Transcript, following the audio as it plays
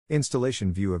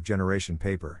Installation view of Generation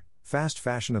Paper, Fast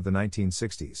Fashion of the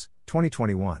 1960s,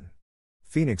 2021.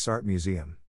 Phoenix Art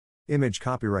Museum. Image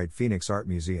copyright Phoenix Art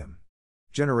Museum.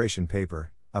 Generation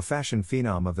Paper, a fashion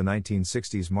phenom of the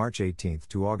 1960s, March 18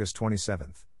 to August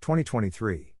 27,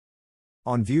 2023.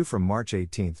 On view from March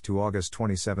 18 to August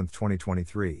 27,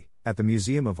 2023, at the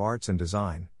Museum of Arts and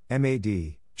Design,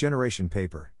 MAD, Generation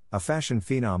Paper, a fashion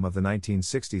phenom of the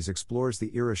 1960s explores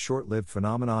the era's short-lived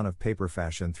phenomenon of paper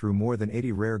fashion through more than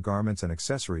 80 rare garments and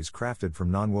accessories crafted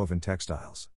from non-woven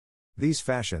textiles. These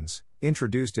fashions,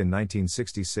 introduced in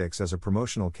 1966 as a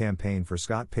promotional campaign for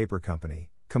Scott Paper Company,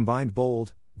 combined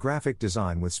bold, graphic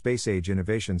design with space-age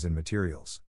innovations in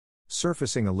materials.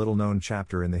 Surfacing a little-known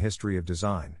chapter in the history of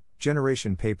design,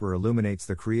 Generation Paper illuminates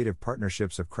the creative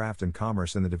partnerships of craft and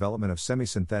commerce in the development of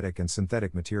semi-synthetic and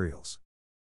synthetic materials.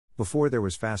 Before there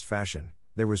was fast fashion,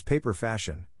 there was paper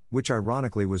fashion, which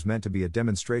ironically was meant to be a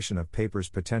demonstration of paper's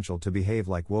potential to behave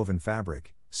like woven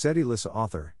fabric, said Elissa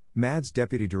Author, MAD's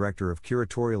Deputy Director of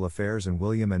Curatorial Affairs, and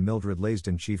William and Mildred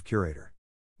Laisden, Chief Curator.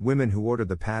 Women who ordered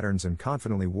the patterns and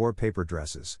confidently wore paper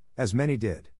dresses, as many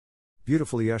did.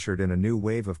 Beautifully ushered in a new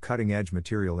wave of cutting-edge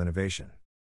material innovation.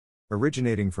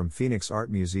 Originating from Phoenix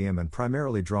Art Museum and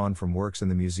primarily drawn from works in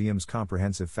the museum's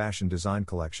comprehensive fashion design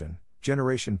collection,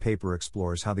 Generation Paper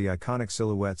explores how the iconic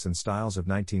silhouettes and styles of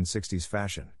 1960s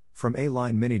fashion, from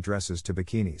A-line mini dresses to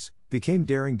bikinis, became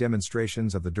daring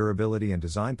demonstrations of the durability and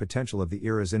design potential of the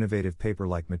era's innovative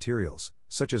paper-like materials,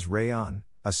 such as rayon,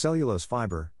 a cellulose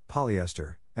fiber,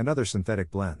 polyester, and other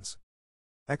synthetic blends.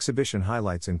 Exhibition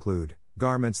highlights include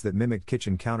garments that mimicked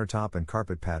kitchen countertop and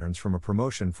carpet patterns from a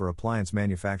promotion for appliance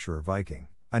manufacturer Viking,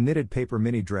 a knitted paper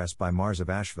mini dress by Mars of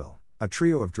Asheville, a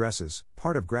trio of dresses,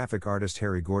 part of graphic artist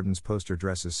Harry Gordon's Poster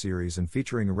Dresses series and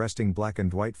featuring arresting black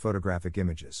and white photographic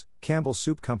images, Campbell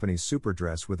Soup Company's Super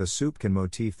Dress with a soup can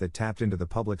motif that tapped into the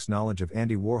public's knowledge of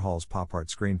Andy Warhol's pop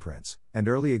art screen prints, and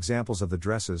early examples of the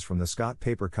dresses from the Scott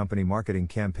Paper Company marketing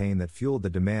campaign that fueled the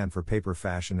demand for paper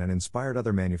fashion and inspired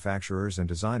other manufacturers and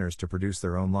designers to produce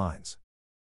their own lines.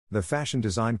 The Fashion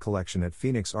Design Collection at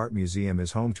Phoenix Art Museum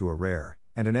is home to a rare,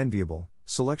 and an enviable,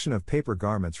 selection of paper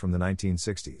garments from the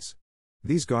 1960s.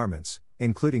 These garments,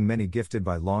 including many gifted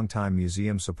by longtime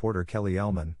museum supporter Kelly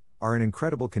Ellman, are in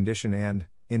incredible condition and,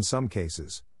 in some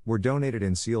cases, were donated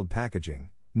in sealed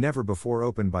packaging, never before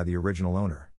opened by the original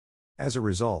owner. As a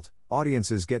result,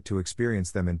 audiences get to experience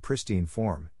them in pristine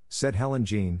form, said Helen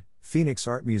Jean, Phoenix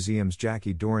Art Museum's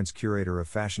Jackie Dorrance, Curator of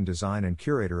Fashion Design and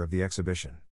Curator of the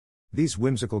exhibition. These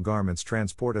whimsical garments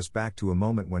transport us back to a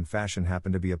moment when fashion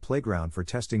happened to be a playground for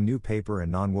testing new paper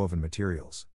and non-woven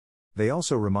materials. They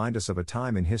also remind us of a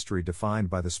time in history defined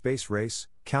by the space race,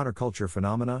 counterculture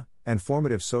phenomena, and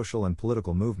formative social and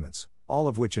political movements, all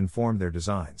of which informed their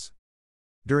designs.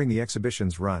 During the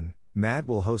exhibition's run, MAD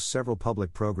will host several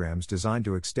public programs designed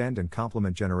to extend and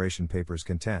complement Generation Paper's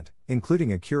content,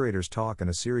 including a curator's talk and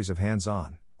a series of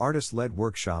hands-on, artist-led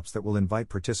workshops that will invite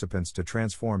participants to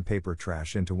transform paper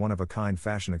trash into one-of-a-kind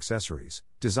fashion accessories,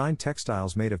 design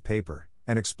textiles made of paper,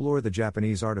 and explore the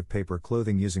Japanese art of paper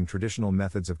clothing using traditional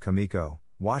methods of kamiko,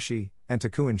 washi, and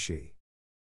takuinshi.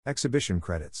 Exhibition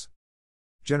credits.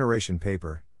 Generation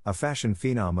Paper, a fashion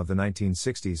phenom of the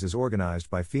 1960s, is organized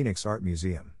by Phoenix Art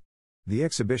Museum. The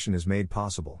exhibition is made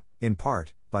possible, in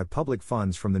part, by public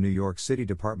funds from the New York City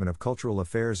Department of Cultural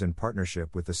Affairs in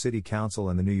partnership with the City Council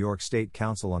and the New York State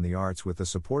Council on the Arts with the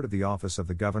support of the Office of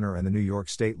the Governor and the New York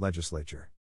State Legislature.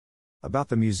 About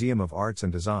the Museum of Arts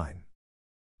and Design.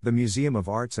 The Museum of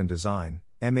Arts and Design,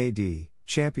 MAD,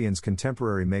 champions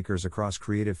contemporary makers across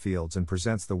creative fields and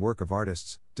presents the work of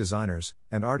artists, designers,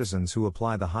 and artisans who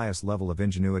apply the highest level of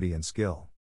ingenuity and skill.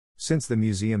 Since the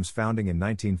museum's founding in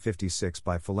 1956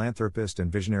 by philanthropist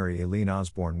and visionary Aileen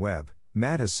Osborne Webb,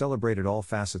 MAD has celebrated all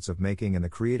facets of making and the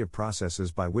creative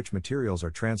processes by which materials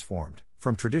are transformed,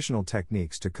 from traditional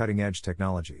techniques to cutting-edge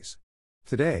technologies.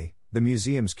 Today, the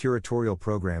museum's curatorial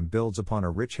program builds upon a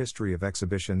rich history of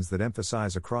exhibitions that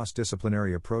emphasize a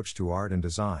cross-disciplinary approach to art and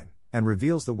design, and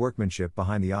reveals the workmanship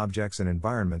behind the objects and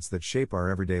environments that shape our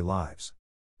everyday lives.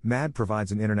 MAD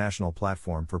provides an international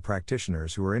platform for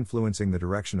practitioners who are influencing the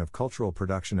direction of cultural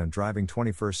production and driving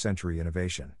 21st century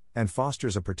innovation, and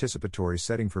fosters a participatory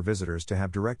setting for visitors to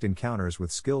have direct encounters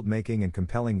with skilled making and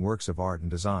compelling works of art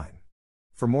and design.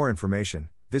 For more information,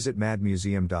 visit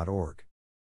madmuseum.org.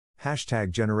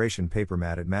 #Generation Paper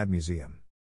MAD at MAD Museum.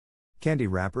 Candy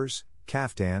Wrappers,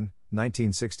 Kaftan,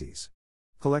 1960s.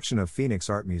 Collection of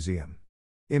Phoenix Art Museum.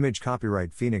 Image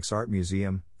copyright Phoenix Art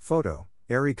Museum, photo,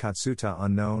 Eri Katsuta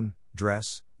unknown,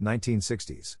 dress,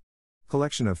 1960s.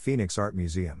 Collection of Phoenix Art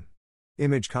Museum.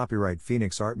 Image copyright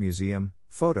Phoenix Art Museum,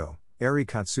 photo, Eri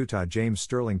Katsuta James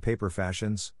Sterling Paper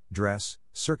Fashions, dress,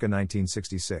 circa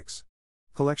 1966.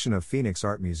 Collection of Phoenix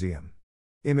Art Museum.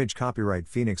 Image copyright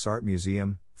Phoenix Art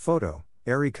Museum, photo,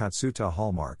 Eri Katsuta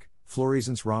Hallmark,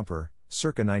 Florescence Romper,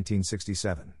 circa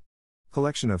 1967.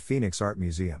 Collection of Phoenix Art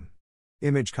Museum.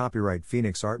 Image copyright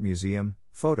Phoenix Art Museum,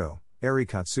 photo, Eri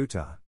Katsuta.